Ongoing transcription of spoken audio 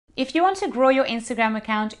If you want to grow your Instagram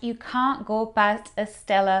account, you can't go past a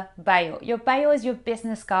stellar bio. Your bio is your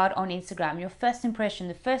business card on Instagram, your first impression,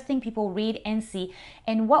 the first thing people read and see,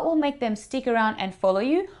 and what will make them stick around and follow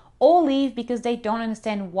you or leave because they don't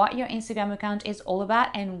understand what your Instagram account is all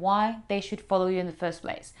about and why they should follow you in the first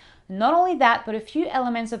place. Not only that, but a few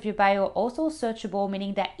elements of your bio are also searchable,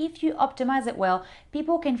 meaning that if you optimize it well,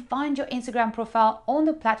 people can find your Instagram profile on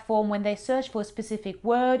the platform when they search for a specific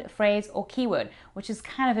word, phrase, or keyword, which is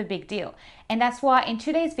kind of a big deal. And that's why in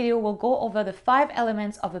today's video, we'll go over the 5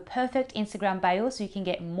 elements of a perfect Instagram bio so you can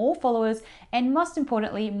get more followers and most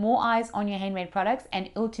importantly, more eyes on your handmade products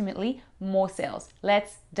and ultimately more sales.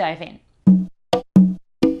 Let's dive in.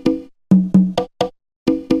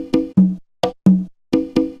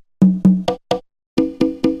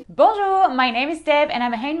 Bonjour, my name is Deb and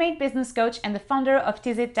I'm a handmade business coach and the founder of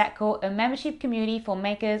Tizit.co, a membership community for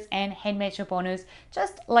makers and handmade shop owners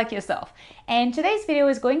just like yourself. And today's video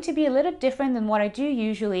is going to be a little different than what I do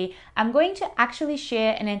usually. I'm going to actually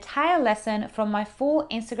share an entire lesson from my full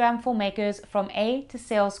Instagram for Makers from A to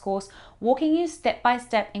Sales course, walking you step by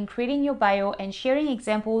step in creating your bio and sharing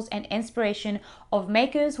examples and inspiration of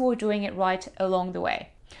makers who are doing it right along the way.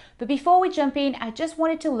 But before we jump in, I just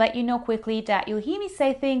wanted to let you know quickly that you'll hear me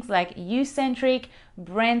say things like you-centric,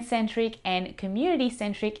 brand-centric, and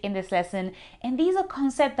community-centric in this lesson. And these are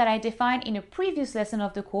concepts that I defined in a previous lesson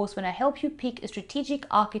of the course when I help you pick a strategic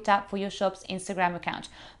archetype for your shop's Instagram account.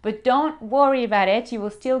 But don't worry about it, you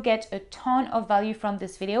will still get a ton of value from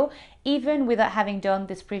this video, even without having done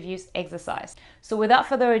this previous exercise. So without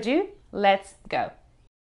further ado, let's go.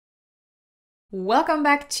 Welcome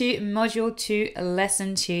back to Module 2,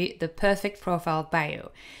 Lesson 2, the perfect profile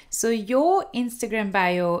bio. So your Instagram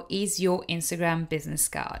bio is your Instagram business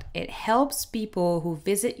card. It helps people who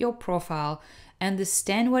visit your profile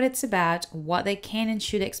understand what it's about, what they can and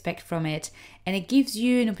should expect from it, and it gives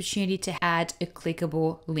you an opportunity to add a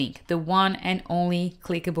clickable link, the one and only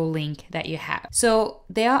clickable link that you have. So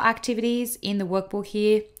there are activities in the workbook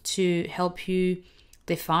here to help you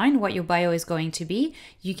define what your bio is going to be.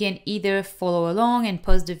 You can either follow along and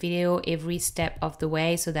pause the video every step of the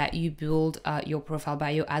way so that you build your profile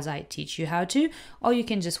bio as I teach you how to, or you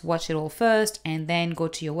can just watch it all first and then go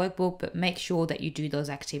to your workbook, but make sure that you do those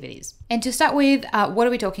activities. And to start with, what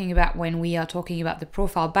are we talking about when we are talking about the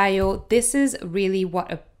profile bio? This is really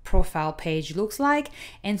what a profile page looks like.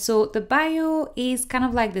 And so the bio is kind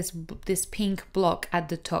of like this pink block at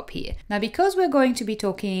the top here. Now, because we're going to be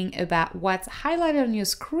talking about what's highlighted on your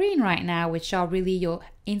screen right now, which are really your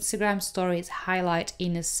Instagram stories highlight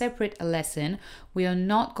in a separate lesson, we are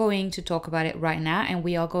not going to talk about it right now, and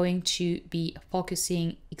we are going to be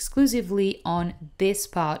focusing exclusively on this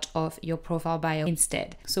part of your profile bio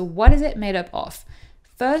instead. So what is it made up of?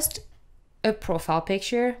 First, a profile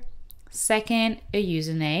picture. Second, a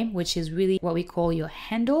username, which is really what we call your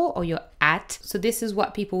handle or your @. So this is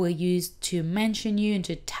what people will use to mention you and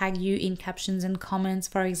to tag you in captions and comments,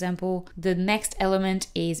 for example. The next element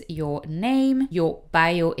is your name, your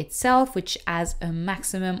bio itself, which has a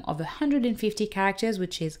maximum of 150 characters,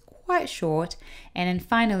 which is quite short. And then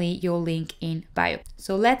finally, your link in bio.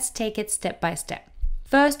 So let's take it step by step.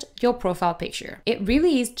 First, your profile picture. It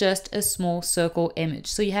really is just a small circle image.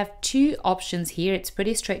 So you have 2 options here. It's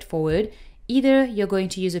pretty straightforward. Either you're going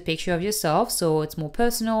to use a picture of yourself, so it's more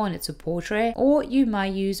personal and it's a portrait, or you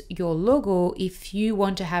might use your logo if you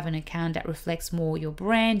want to have an account that reflects more your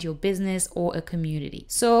brand, your business, or a community.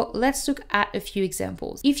 So let's look at a few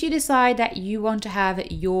examples. If you decide that you want to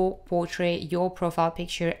have your portrait, your profile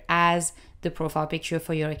picture as the profile picture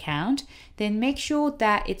for your account, then make sure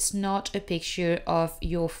that it's not a picture of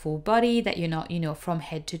your full body, that you're not, from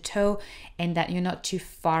head to toe, and that you're not too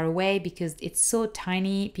far away because it's so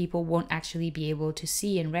tiny, people won't actually be able to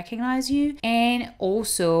see and recognize you. And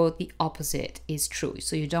also the opposite is true.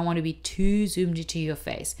 So you don't want to be too zoomed into your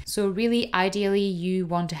face. So really, ideally, you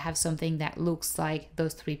want to have something that looks like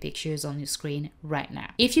those 3 pictures on your screen right now.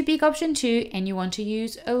 If you pick option 2 and you want to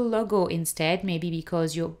use a logo instead, maybe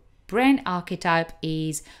because your brand archetype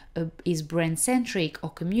is brand centric or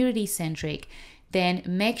community centric, then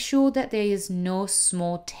make sure that there is no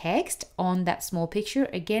small text on that small picture,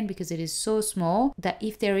 again because it is so small that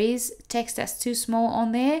if there is text that's too small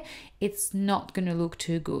on there, it's not going to look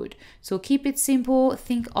too good. So keep it simple.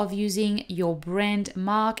 Think of using your brand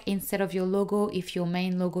mark instead of your logo if your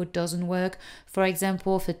main logo doesn't work. For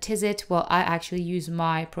example, for Tizit, well, I actually use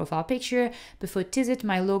my profile picture, but for Tizit,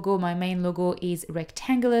 my main logo is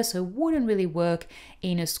rectangular, so it wouldn't really work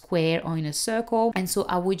in a square or in a circle. And so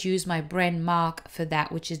I would use my brand mark for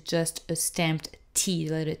that, which is just a stamped T,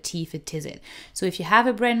 the letter T for Tizit. So if you have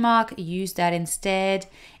a brand mark, use that instead.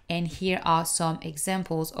 and here are some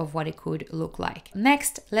examples of what it could look like.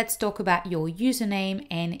 Next, let's talk about your username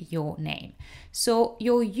and your name. So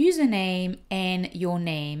your username and your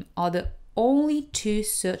name are the only two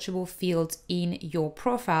searchable fields in your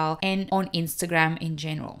profile and on Instagram in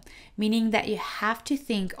general, meaning that you have to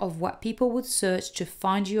think of what people would search to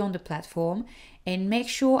find you on the platform and make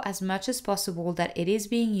sure as much as possible that it is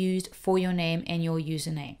being used for your name and your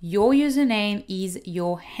username. Your username is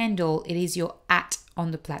your handle, it is your @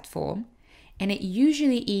 on the platform, and it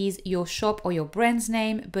usually is your shop or your brand's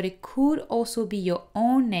name, but it could also be your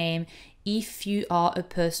own name if you are a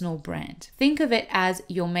personal brand. Think of it as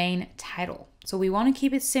your main title. So we want to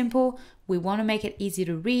keep it simple. We want to make it easy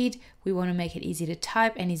to read. We want to make it easy to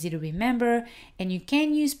type and easy to remember. And you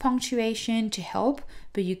can use punctuation to help,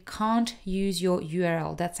 but you can't use your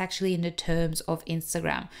URL. That's actually in the terms of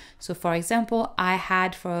Instagram. So for example, I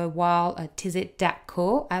had for a while a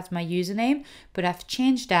tizit.co as my username, but I've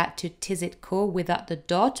changed that to tizitco without the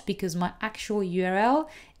dot because my actual URL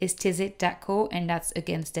is tizit.co and that's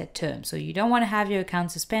against that term. So you don't want to have your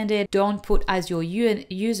account suspended. Don't put as your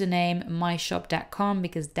username myshop.com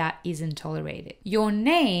because that isn't tolerated. Your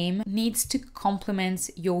name needs to complement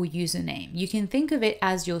your username. You can think of it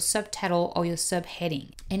as your subtitle or your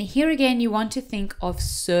subheading. And here again, you want to think of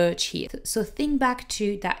search here. So think back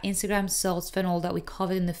to that Instagram sales funnel that we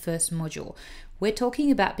covered in the first module. We're talking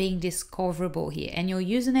about being discoverable here, and your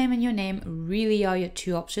username and your name really are your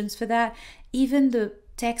two options for that. Even the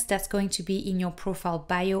text that's going to be in your profile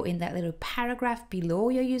bio in that little paragraph below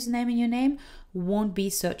your username and your name won't be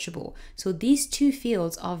searchable. So these two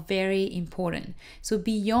fields are very important. So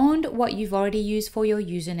beyond what you've already used for your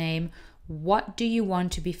username, what do you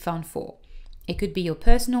want to be found for? It could be your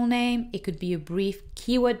personal name, it could be a brief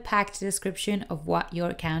keyword-packed description of what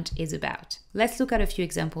your account is about. Let's look at a few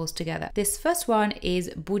examples together. This first one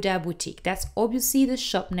is Buddha Boutique. That's obviously the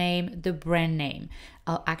shop name, the brand name.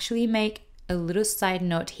 I'll actually make a little side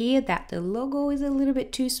note here that the logo is a little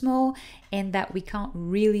bit too small and that we can't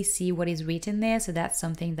really see what is written there. So that's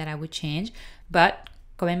something that I would change. But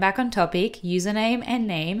going back on topic, username and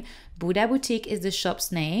name, Buddha Boutique is the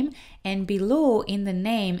shop's name. And below in the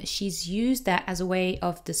name, she's used that as a way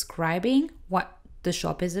of describing what the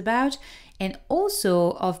shop is about and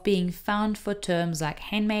also of being found for terms like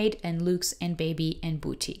handmade and luxe and baby and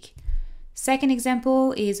boutique. Second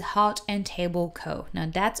example is Heart and Table Co. Now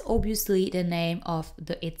that's obviously the name of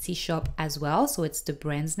the Etsy shop as well, so it's the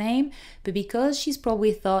brand's name. But because she's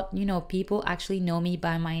probably thought, you know, people actually know me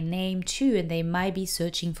by my name too, and they might be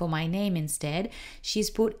searching for my name instead, she's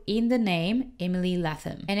put in the name Emily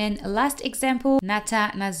Latham. And then last example,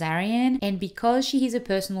 Nata Nazarian. And because she is a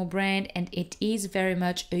personal brand and it is very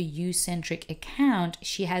much a you-centric account,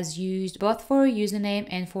 she has used both for a username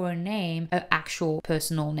and for a name, an actual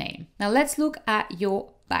personal name. Now let's look at your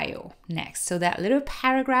bio next. So that little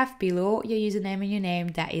paragraph below your username and your name,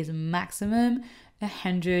 that is maximum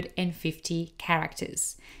 150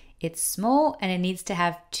 characters. It's small and it needs to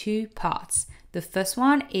have two parts. The first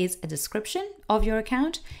one is a description of your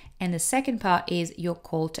account and the second part is your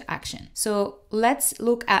call to action. So let's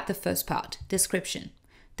look at the first part, description.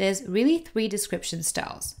 There's really three description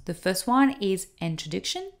styles. The first one is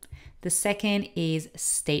introduction, the second is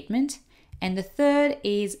statement, and the third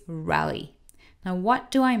is rally. Now, what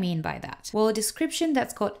do I mean by that? Well, a description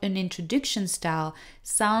that's got an introduction style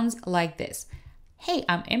sounds like this. Hey,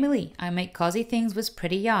 I'm Emily. I make cozy things with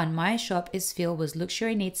pretty yarn. My shop is filled with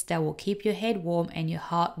luxury knits that will keep your head warm and your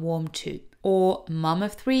heart warm too. Or mom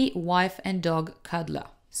of three, wife and dog cuddler.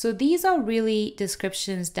 So these are really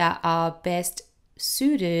descriptions that are best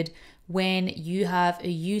suited when you have a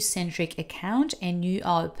you-centric account and you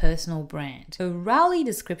are a personal brand. A rally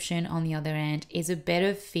description, on the other hand, is a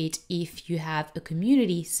better fit if you have a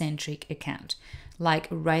community-centric account. Like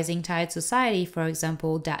Rising Tide Society, for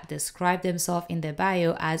example, that describe themselves in their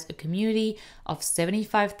bio as a community of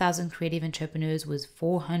 75,000 creative entrepreneurs with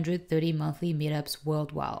 430 monthly meetups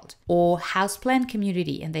worldwide. Or Houseplant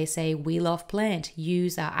Community, and they say, we love plant,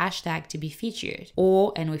 use our hashtag to be featured.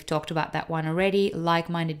 Or, and we've talked about that one already,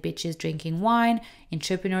 Like-Minded Bitches Drinking Wine,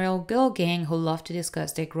 entrepreneurial girl gang who love to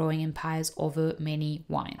discuss their growing empires over many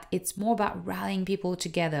wines. It's more about rallying people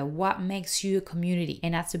together, what makes you a community,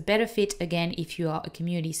 and that's a better fit again if you are a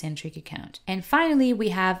community-centric account. And finally, we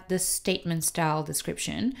have the statement style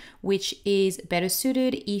description, which is better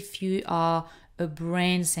suited if you are a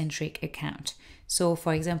brand-centric account. So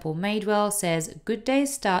for example, Madewell says, good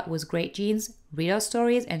days start with great jeans, read our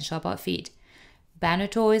stories and shop our feed. Banner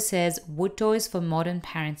Toys says wood toys for modern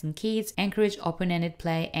parents and kids, encourage open-ended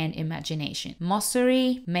play and imagination.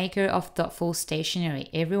 Mossery, maker of thoughtful stationery.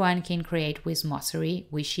 Everyone can create with Mossery.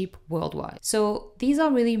 We ship worldwide. So these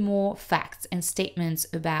are really more facts and statements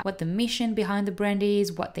about what the mission behind the brand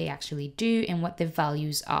is, what they actually do, and what their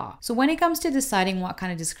values are. So when it comes to deciding what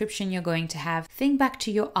kind of description you're going to have, think back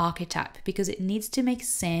to your archetype because it needs to make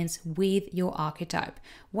sense with your archetype.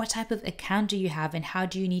 What type of account do you have and how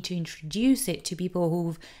do you need to introduce it to people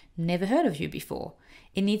who've never heard of you before?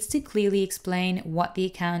 It needs to clearly explain what the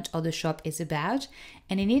account or the shop is about,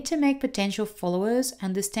 and you need to make potential followers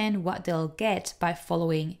understand what they'll get by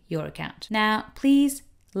following your account. Now, please,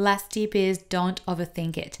 last tip is don't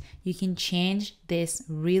overthink it. You can change this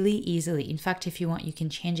really easily. In fact, if you want, you can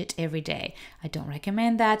change it every day. I don't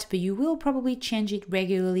recommend that, but you will probably change it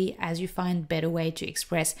regularly as you find better way to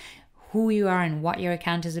express who you are and what your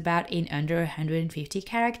account is about in under 150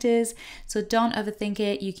 characters. So don't overthink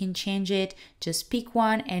it. You can change it. Just pick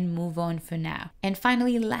one and move on for now. And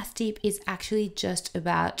finally, last tip is actually just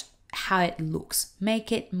about how it looks.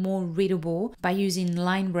 Make it more readable by using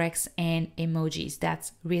line breaks and emojis.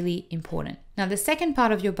 That's really important. Now, the second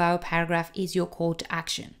part of your bio paragraph is your call to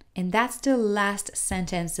action. And that's the last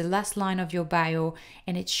sentence, the last line of your bio,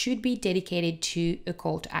 and it should be dedicated to a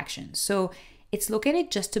call to action. So it's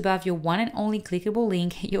located just above your one and only clickable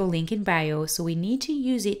link, your link in bio. So we need to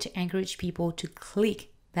use it to encourage people to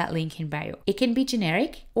click that link in bio. It can be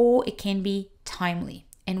generic or it can be timely.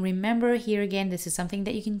 And remember here again, this is something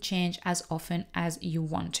that you can change as often as you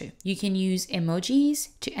want to. You can use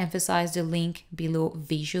emojis to emphasize the link below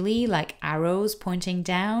visually, like arrows pointing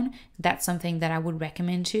down. That's something that I would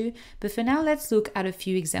recommend too. But for now, let's look at a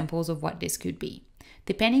few examples of what this could be.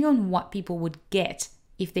 Depending on what people would get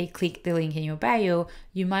if they click the link in your bio,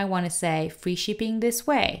 you might want to say free shipping this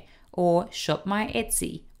way, or shop my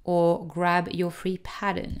Etsy, or grab your free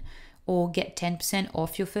pattern, or get 10%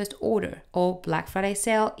 off your first order, or Black Friday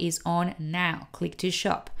sale is on now, click to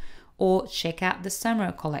shop, or check out the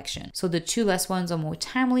summer collection. So the two last ones are more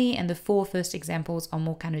timely and the four first examples are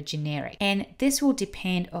more kind of generic. And this will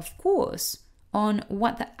depend, of course, on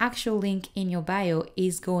what the actual link in your bio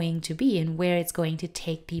is going to be and where it's going to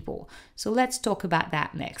take people. So let's talk about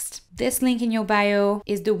that next. This link in your bio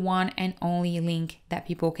is the one and only link that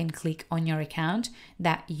people can click on your account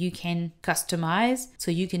that you can customize so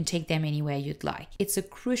you can take them anywhere you'd like. It's a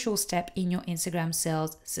crucial step in your Instagram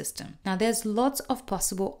sales system. Now there's lots of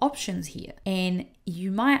possible options here, and you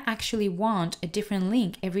might actually want a different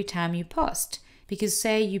link every time you post. Because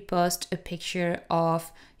say you post a picture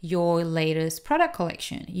of your latest product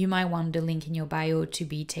collection, you might want the link in your bio to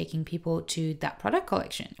be taking people to that product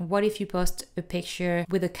collection. What if you post a picture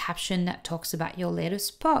with a caption that talks about your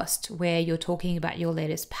latest post, where you're talking about your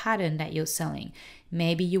latest pattern that you're selling?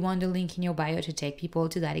 Maybe you want the link in your bio to take people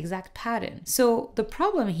to that exact pattern. So the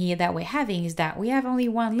problem here that we're having is that we have only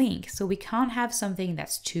one link. So we can't have something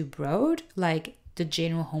that's too broad, like the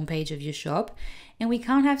general homepage of your shop, and we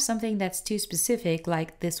can't have something that's too specific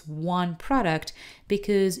like this one product,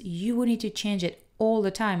 because you will need to change it all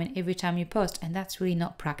the time and every time you post, and that's really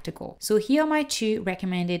not practical. So here are my two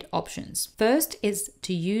recommended options. First is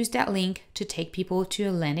to use that link to take people to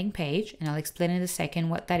a landing page, and I'll explain in a second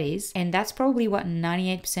what that is, and that's probably what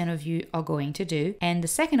 98% of you are going to do. And the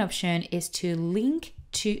second option is to link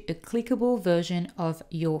to a clickable version of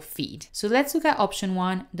your feed. So let's look at option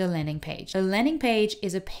one, the landing page. A landing page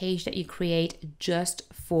is a page that you create just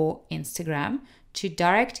for Instagram to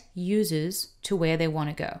direct users to where they want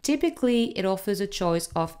to go. Typically, it offers a choice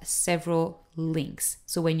of several links.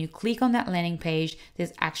 So when you click on that landing page,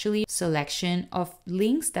 there's actually a selection of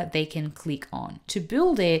links that they can click on. To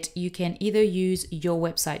build it, you can either use your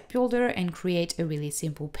website builder and create a really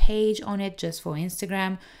simple page on it just for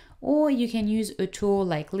Instagram, or you can use a tool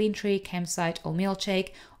like Linktree, Campsite, or Mailchimp,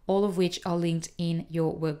 all of which are linked in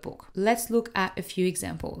your workbook. Let's look at a few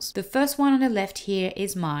examples. The first one on the left here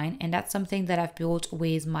is mine, and that's something that I've built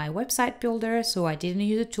with my website builder. So I didn't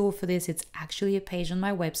use a tool for this. It's actually a page on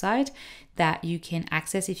my website that you can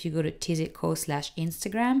access if you go to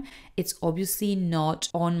tizitco/Instagram. It's obviously not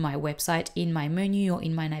on my website in my menu or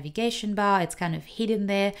in my navigation bar. It's kind of hidden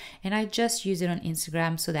there, and I just use it on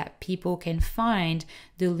Instagram so that people can find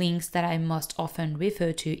the links that I most often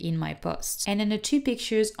refer to in my posts. And then the two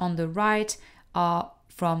pictures on the right are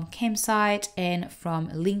from Campsite and from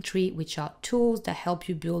Linktree, which are tools that help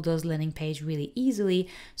you build those landing pages really easily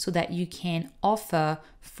so that you can offer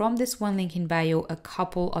from this one link in bio a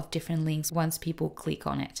couple of different links once people click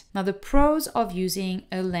on it. Now, the pros of using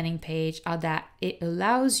a landing page are that it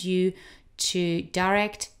allows you to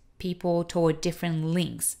direct people toward different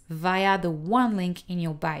links via the one link in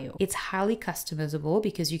your bio. It's highly customizable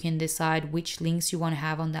because you can decide which links you want to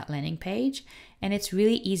have on that landing page, and it's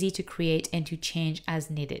really easy to create and to change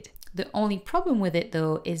as needed. The only problem with it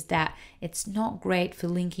though is that it's not great for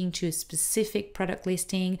linking to a specific product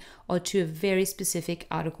listing or to a very specific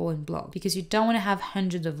article and blog, because you don't want to have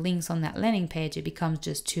hundreds of links on that landing page. It becomes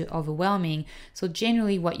just too overwhelming. So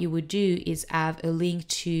generally what you would do is have a link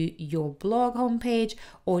to your blog homepage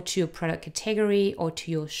or to your product category or to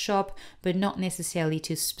your shop, but not necessarily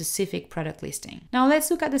to a specific product listing. Now let's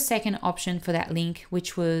look at the second option for that link,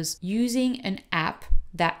 which was using an app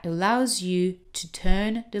that allows you to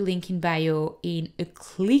turn the link in bio in a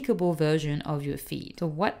clickable version of your feed. So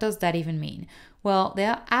what does that even mean? Well,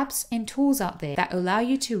 there are apps and tools out there that allow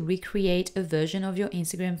you to recreate a version of your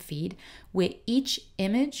Instagram feed where each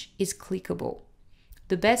image is clickable.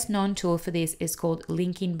 The best known tool for this is called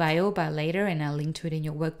Link in Bio by Later, and I'll link to it in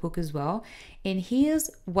your workbook as well. And here's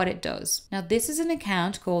what it does. Now, this is an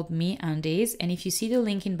account called MeUndies, and if you see the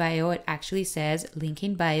link in bio, it actually says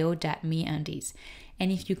linkinbio.meundies.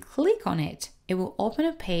 And if you click on it, it will open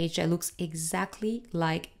a page that looks exactly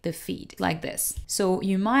like the feed, like this. So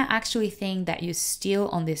you might actually think that you're still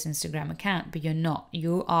on this Instagram account, but you're not.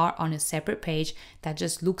 You are on a separate page that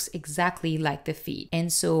just looks exactly like the feed.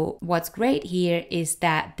 And so what's great here is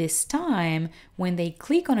that this time, when they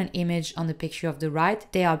click on an image on the picture of the right,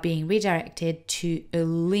 they are being redirected to a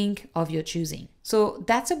link of your choosing. So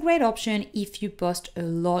that's a great option if you post a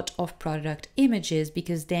lot of product images,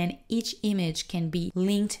 because then each image can be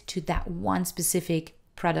linked to that one specific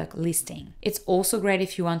product listing. It's also great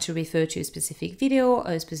if you want to refer to a specific video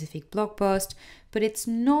or a specific blog post, but it's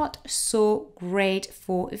not so great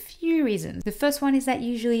for a few reasons. The first one is that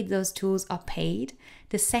usually those tools are paid.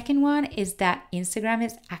 The second one is that Instagram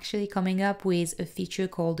is actually coming up with a feature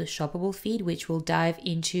called the shoppable feed, which we'll dive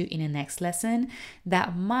into in the next lesson,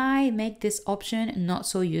 that might make this option not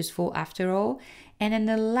so useful after all. And then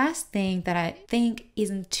the last thing that I think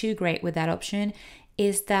isn't too great with that option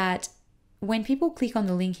is that when people click on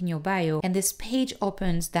the link in your bio and this page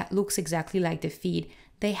opens that looks exactly like the feed,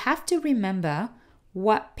 they have to remember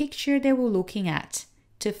what picture they were looking at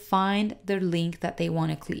to find the link that they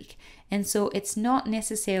want to click. And so it's not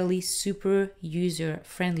necessarily super user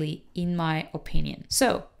friendly in my opinion.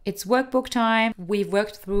 So it's workbook time. We've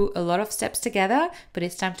worked through a lot of steps together, but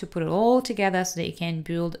it's time to put it all together so that you can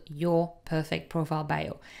build your perfect profile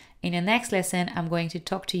bio. In the next lesson, I'm going to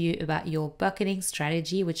talk to you about your bucketing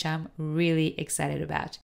strategy, which I'm really excited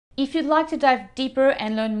about. If you'd like to dive deeper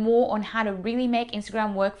and learn more on how to really make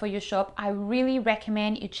Instagram work for your shop, I really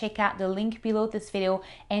recommend you check out the link below this video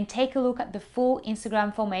and take a look at the full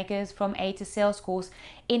Instagram for Makers from A to Sales course.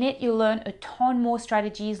 In it, you'll learn a ton more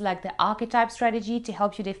strategies like the archetype strategy to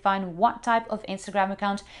help you define what type of Instagram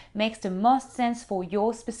account makes the most sense for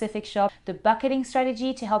your specific shop, the bucketing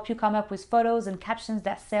strategy to help you come up with photos and captions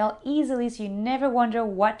that sell easily so you never wonder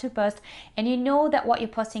what to post and you know that what you're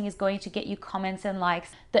posting is going to get you comments and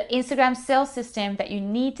likes, the Instagram sales system that you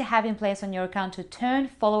need to have in place on your account to turn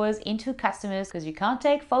followers into customers because you can't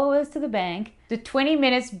take followers to the bank, the 20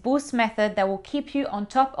 minutes boost method that will keep you on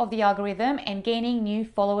top of the algorithm and gaining new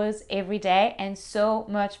followers every day, and so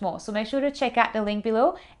much more. So make sure to check out the link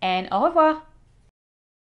below, and au revoir.